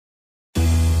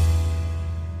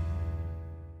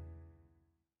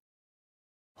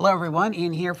Hello everyone,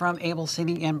 Ian here from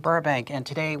AbelCine in Burbank, and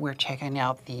today we're checking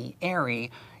out the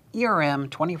ARRI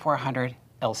ERM-2400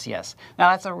 LCS. Now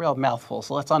that's a real mouthful,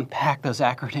 so let's unpack those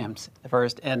acronyms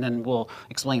first, and then we'll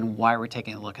explain why we're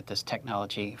taking a look at this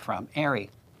technology from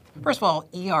ARRI. First of all,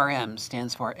 ERM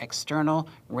stands for External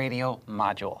Radio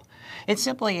Module. It's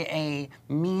simply a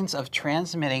means of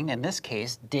transmitting, in this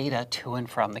case, data to and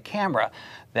from the camera.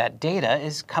 That data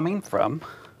is coming from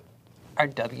our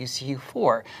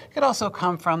WCU4. It could also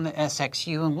come from the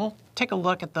SXU, and we'll take a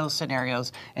look at those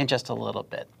scenarios in just a little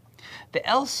bit. The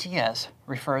LCS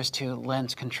refers to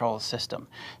Lens Control System,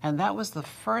 and that was the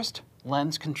first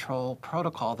lens control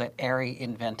protocol that ARRI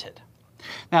invented.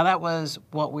 Now that was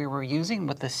what we were using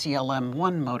with the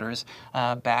CLM1 motors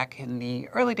back in the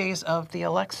early days of the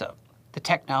Alexa. The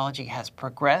technology has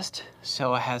progressed,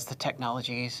 so has the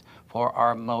technologies for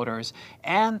our motors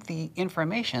and the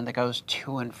information that goes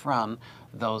to and from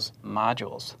those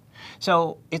modules.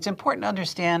 So it's important to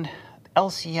understand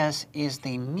LCS is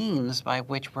the means by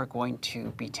which we're going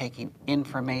to be taking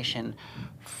information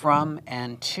from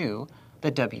and to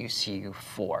the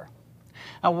WCU4.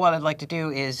 Now what I'd like to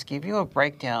do is give you a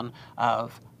breakdown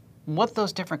of what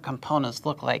those different components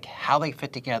look like, how they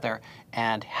fit together,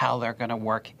 and how they're going to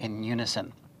work in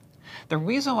unison. The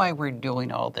reason why we're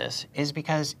doing all this is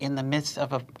because in the midst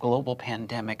of a global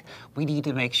pandemic, we need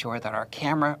to make sure that our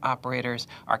camera operators,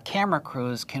 our camera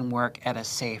crews can work at a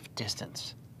safe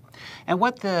distance. And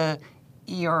what the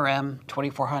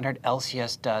ERM-2400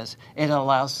 LCS does, it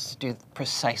allows us to do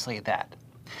precisely that.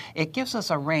 It gives us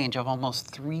a range of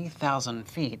almost 3,000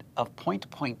 feet of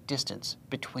point-to-point distance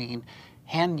between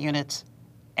hand units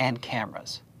and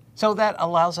cameras. So that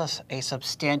allows us a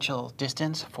substantial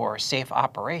distance for safe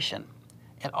operation.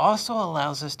 It also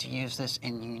allows us to use this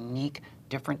in unique,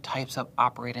 different types of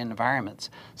operating environments,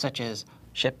 such as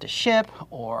ship-to-ship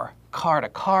or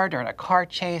car-to-car during a car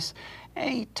chase,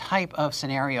 a type of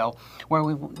scenario where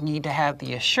we need to have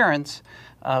the assurance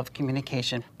of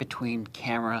communication between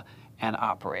camera and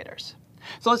operators.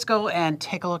 So let's go and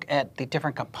take a look at the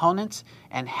different components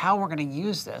and how we're going to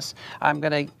use this. I'm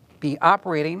going to be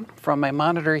operating from my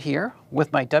monitor here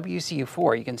with my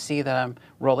WCU4. You can see that I'm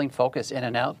rolling focus in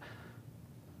and out.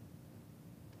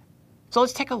 So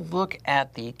let's take a look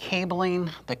at the cabling,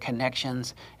 the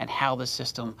connections, and how the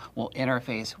system will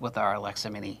interface with our Alexa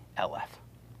Mini LF.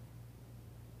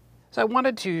 So I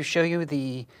wanted to show you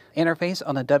the interface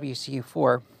on the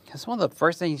WCU4, because one of the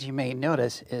first things you may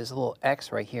notice is a little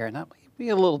X right here, and that might be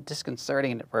a little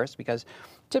disconcerting at first because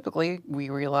typically we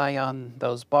rely on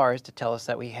those bars to tell us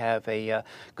that we have a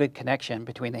good connection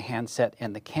between the handset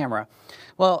and the camera.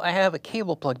 Well, I have a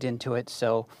cable plugged into it,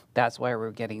 so that's why we're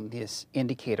getting this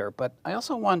indicator. But I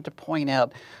also wanted to point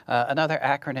out another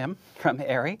acronym from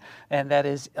ARRI, and that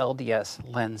is LDS,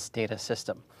 Lens Data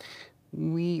System.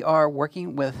 We are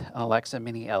working with Alexa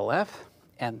Mini LF,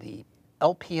 and the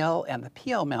LPL and the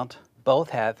PL mount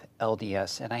both have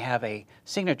LDS, and I have a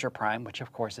signature prime, which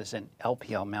of course is an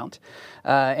LPL mount,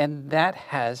 and that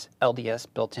has LDS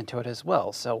built into it as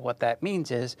well. So what that means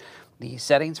is the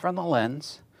settings from the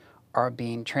lens are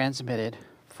being transmitted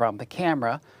from the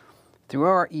camera through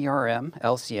our ERM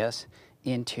LCS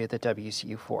into the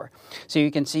WCU4. So you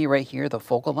can see right here the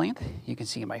focal length, you can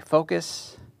see my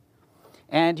focus,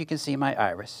 and you can see my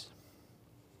iris.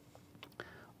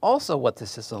 Also, what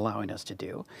this is allowing us to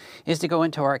do is to go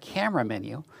into our camera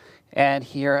menu, and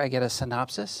here I get a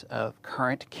synopsis of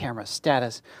current camera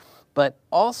status, but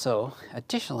also,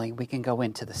 additionally, we can go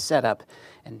into the setup,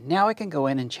 and now I can go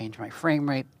in and change my frame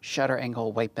rate, shutter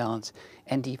angle, white balance,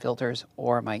 ND filters,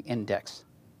 or my index.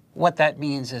 What that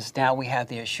means is now we have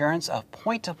the assurance of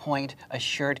point-to-point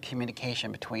assured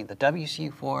communication between the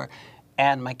WCU4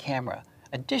 and my camera.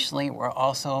 Additionally, we're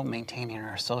also maintaining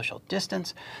our social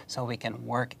distance so we can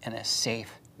work in a safe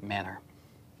manner.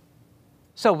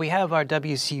 So we have our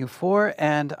WCU4,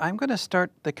 and I'm going to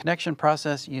start the connection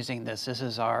process using this. This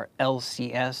is our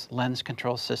LCS, Lens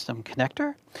Control System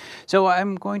connector. So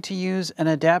I'm going to use an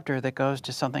adapter that goes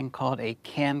to something called a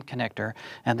CAN connector,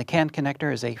 and the CAN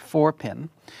connector is a 4-pin.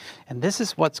 And this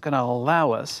is what's going to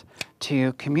allow us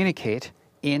to communicate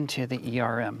into the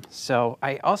ERM. So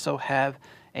I also have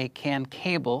a CAN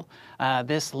cable.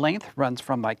 This length runs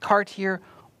from my cart here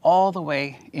all the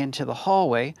way into the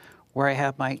hallway where I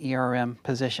have my ERM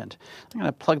positioned. I'm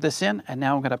going to plug this in, and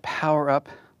now I'm going to power up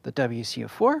the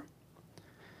WCU4.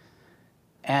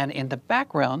 And in the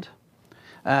background,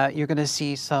 you're going to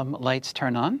see some lights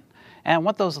turn on. And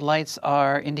what those lights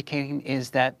are indicating is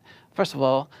that, first of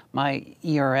all, my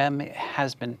ERM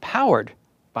has been powered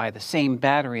by the same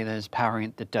battery that is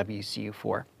powering the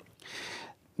WCU4.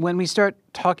 When we start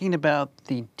talking about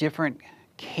the different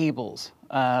cables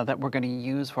that we're going to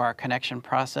use for our connection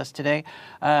process today.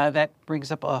 That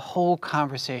brings up a whole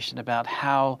conversation about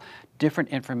how different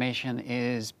information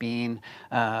is being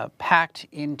packed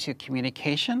into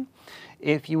communication.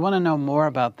 If you want to know more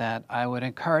about that, I would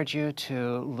encourage you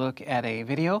to look at a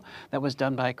video that was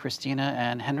done by Christina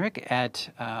and Henrik at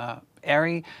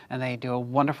ARRI, and they do a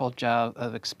wonderful job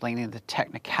of explaining the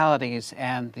technicalities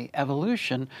and the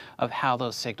evolution of how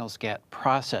those signals get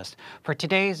processed. For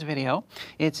today's video,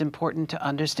 it's important to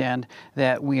understand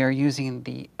that we are using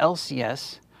the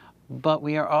LCS, but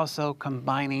we are also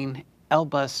combining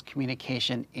L-bus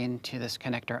communication into this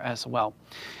connector as well.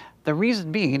 The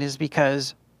reason being is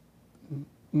because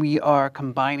we are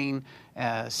combining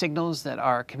signals that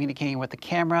are communicating with the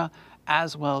camera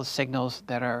as well as signals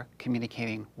that are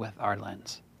communicating with our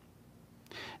lens.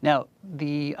 Now,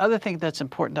 the other thing that's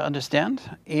important to understand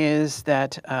is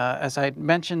that, as I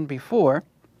mentioned before,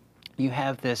 you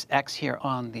have this X here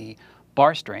on the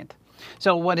bar strength.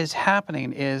 So what is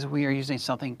happening is we are using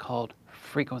something called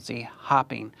frequency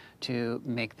hopping to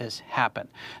make this happen.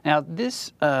 Now,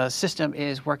 this system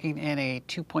is working in a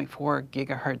 2.4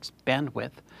 gigahertz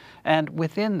bandwidth, and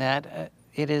within that,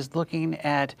 it is looking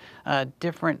at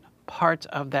different parts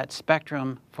of that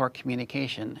spectrum for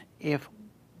communication. If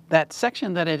that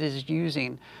section that it is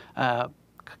using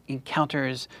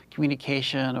encounters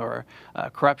communication or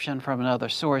corruption from another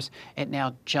source, it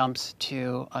now jumps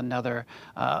to another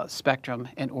spectrum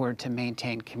in order to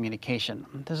maintain communication.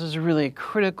 This is really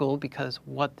critical because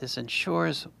what this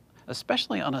ensures,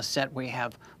 especially on a set where you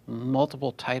have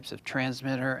multiple types of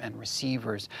transmitter and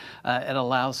receivers, it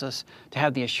allows us to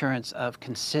have the assurance of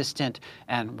consistent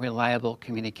and reliable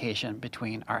communication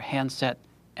between our handset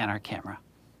and our camera.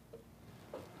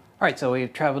 All right, so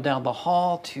we've traveled down the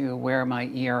hall to where my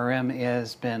ERM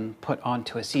has been put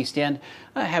onto a C-stand.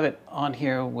 I have it on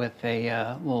here with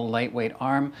a little lightweight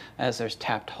arm, as there's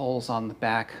tapped holes on the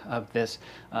back of this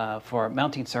for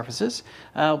mounting surfaces.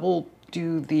 We'll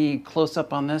do the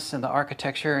close-up on this and the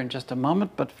architecture in just a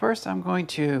moment, but first I'm going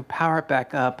to power it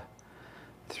back up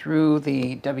through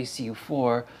the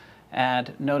WCU4,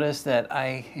 and notice that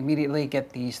I immediately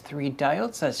get these 3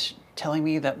 diodes. That's telling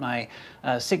me that my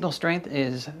signal strength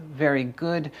is very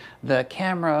good. The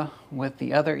camera with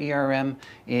the other ERM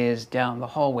is down the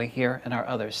hallway here in our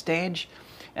other stage.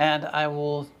 And I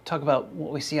will talk about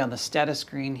what we see on the status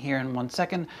screen here in 1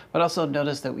 second, but also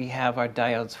notice that we have our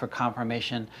diodes for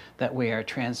confirmation that we are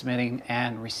transmitting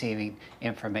and receiving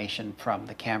information from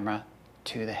the camera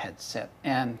to the headset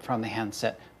and from the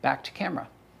handset back to camera.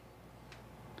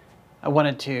 I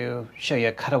wanted to show you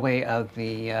a cutaway of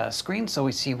the screen so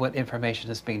we see what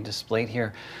information is being displayed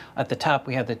here. At the top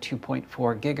we have the 2.4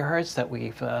 gigahertz that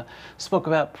we've spoke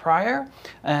about prior,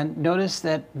 and notice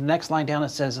that the next line down it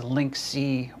says link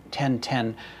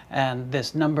C1010, and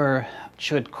this number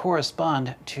should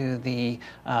correspond to the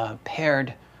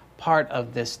paired part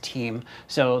of this team.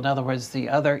 So in other words, the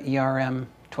other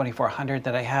ERM-2400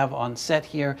 that I have on set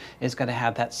here is going to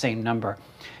have that same number.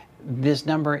 This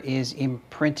number is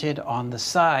imprinted on the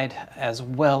side as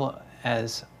well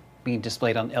as being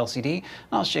displayed on LCD. And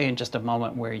I'll show you in just a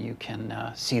moment where you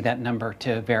can see that number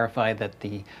to verify that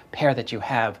the pair that you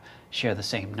have share the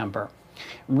same number.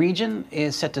 Region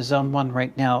is set to zone 1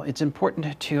 right now. It's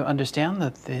important to understand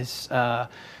that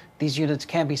these units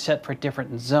can be set for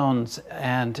different zones,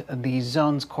 and these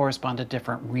zones correspond to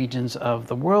different regions of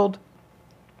the world.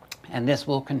 And this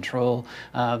will control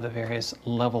the various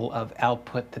level of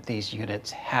output that these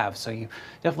units have. So you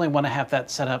definitely want to have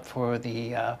that set up for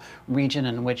the region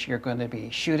in which you're going to be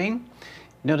shooting.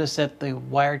 Notice that the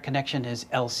wired connection is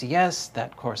LCS.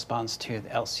 That corresponds to the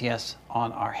LCS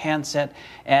on our handset.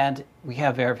 And we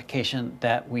have verification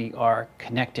that we are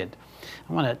connected.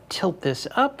 I want to tilt this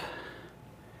up.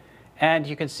 And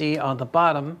you can see on the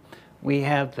bottom, we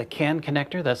have the CAN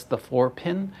connector. That's the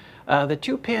 4-pin. The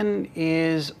 2-pin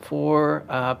is for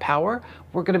power.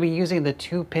 We're going to be using the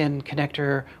 2-pin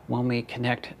connector when we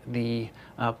connect the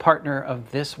partner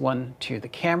of this one to the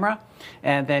camera.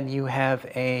 And then you have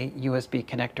a USB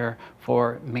connector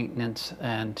for maintenance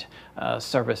and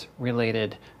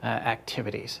service-related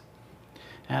activities.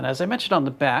 And as I mentioned on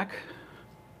the back,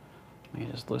 let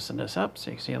me just loosen this up so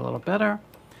you can see a little better.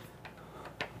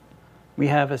 We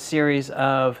have a series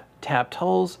of tapped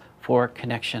holes for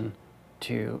connection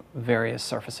to various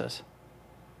surfaces.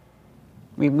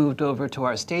 We moved over to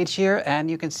our stage here,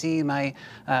 and you can see my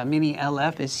mini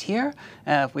LF is here.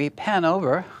 If we pan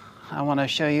over, I want to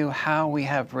show you how we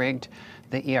have rigged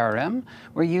the ERM.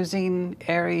 We're using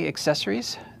ARRI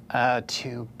accessories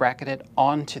to bracket it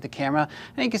onto the camera.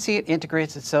 And you can see it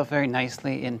integrates itself very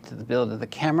nicely into the build of the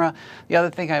camera. The other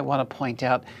thing I want to point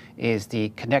out is the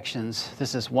connections.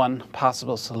 This is one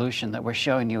possible solution that we're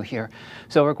showing you here.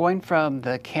 So we're going from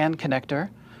the CAN connector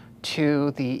to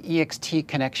the EXT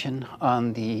connection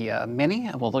on the Mini,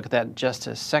 and we'll look at that in just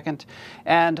a second.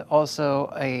 And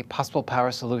also a possible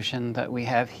power solution that we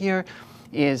have here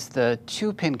is the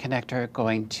 2-pin connector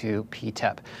going to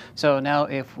PTEP. So now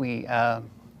if we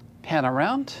pan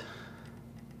around,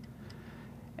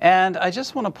 and I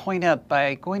just want to point out,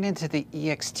 by going into the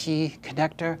EXT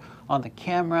connector on the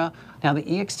camera, now the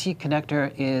EXT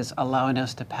connector is allowing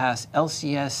us to pass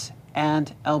LCS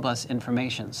and LBus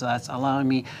information. So that's allowing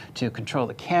me to control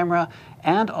the camera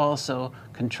and also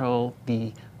control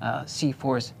the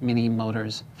C-Force Mini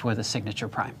motors for the Signature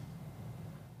Prime.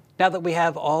 Now that we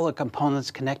have all the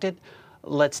components connected,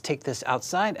 let's take this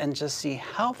outside and just see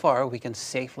how far we can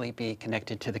safely be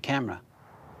connected to the camera.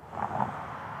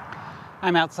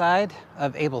 I'm outside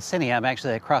of AbelCine. I'm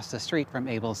actually across the street from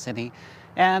AbelCine.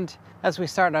 And as we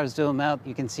start our zoom out,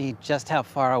 you can see just how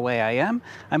far away I am.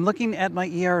 I'm looking at my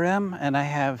ERM, and I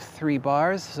have 3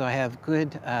 bars, so I have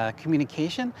good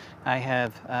communication. I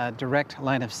have direct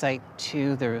line of sight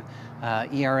to the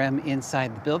ERM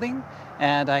inside the building,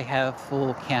 and I have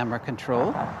full camera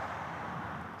control.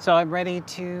 So I'm ready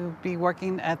to be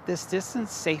working at this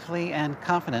distance safely and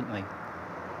confidently.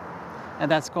 And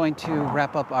that's going to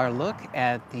wrap up our look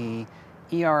at the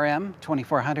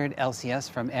ERM-2400 LCS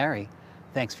from ARRI.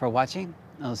 Thanks for watching.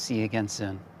 I'll see you again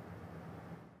soon.